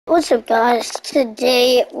What's up, guys?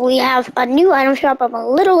 Today we have a new item shop. I'm a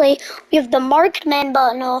little late. We have the Marked Man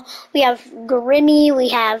bundle. We have Grimmy. We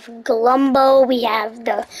have Glumbo. We have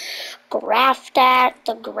the Grafted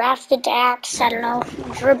Axe. I don't know.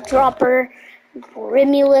 Drip Dropper.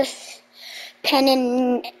 Grimulus. Pen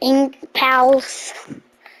and Ink Pals.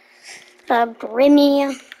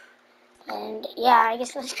 Grimmy. And yeah, I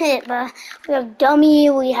guess that's it. But we have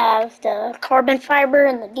Dummy, we have the carbon fiber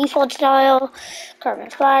in the default style, carbon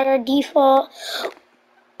fiber default.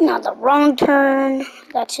 Now the wrong turn,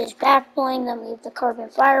 that's his back bling. Then we have the carbon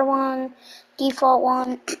fire one, default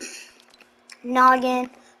one, noggin,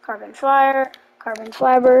 carbon fire, carbon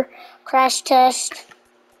fiber, crash test,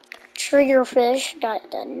 triggerfish, got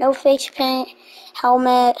the no face paint,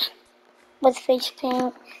 helmet with face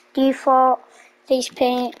paint, default. Face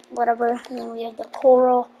paint, whatever. And then we have the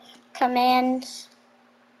coral commandos.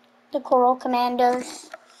 We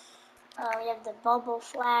have the bubble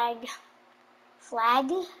flag.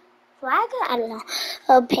 Flag? I don't know.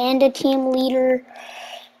 Panda team leader.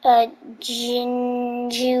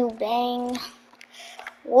 Jinju Bang.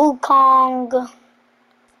 Wukong.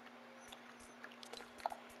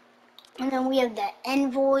 And then we have the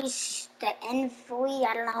envoy.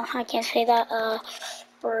 I don't know. I can't say that.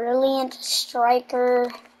 Brilliant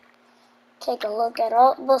Striker. Take a look at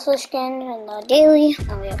all the skins in the daily.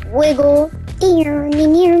 And we have Wiggle.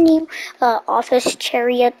 Office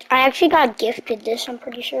Chariot. I actually got gifted this, I'm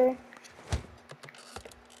pretty sure.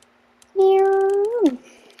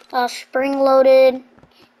 Spring Loaded.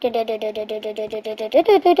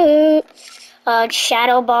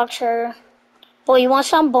 Shadow Boxer. Boy, you want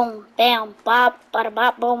some? Boom. Bam. Bop. Bada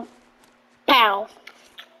bop. Boom. Pow.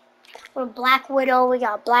 For Black Widow, we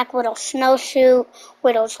got Black Widow Snowsuit,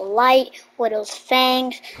 Widow's Light, Widow's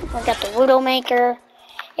Fangs, we got the Widowmaker,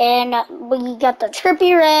 and we got the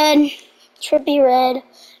Trippy Red,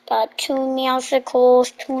 got two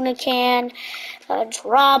Meowsicles, Tuna Can,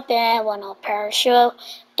 Drop, and one on Parachute,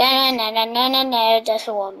 that's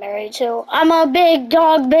the one married to. I'm a big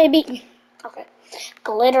dog, baby. Okay.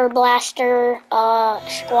 Glitter Blaster,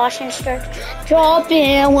 Squash and Stretch, Drop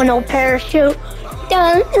in with no Parachute.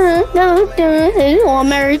 I'm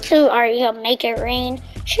married to. Alright, you gotta make it rain.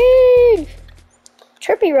 Sheesh.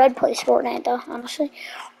 Trippy Red plays Fortnite though, honestly.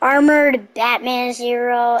 Armored Batman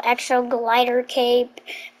Zero, Exo Glider Cape,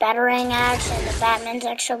 Batarang Axe, and the Batman's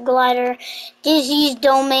Exo Glider. Dizzy's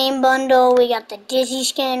Domain Bundle. We got the Dizzy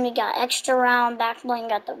skin. We got extra round back bling.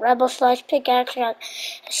 Got the Rebel Slash pickaxe. We got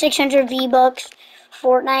 600 V-Bucks.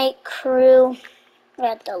 Fortnite crew. We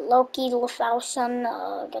got the Loki Lefausen,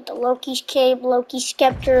 got the Loki's Cape, Loki's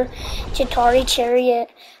Scepter, Chitauri Chariot,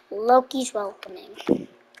 Loki's Welcoming.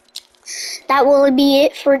 That will be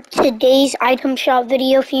it for today's item shop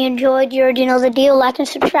video. If you enjoyed, you already know the deal. Like and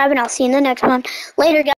subscribe, and I'll see you in the next one. Later, guys.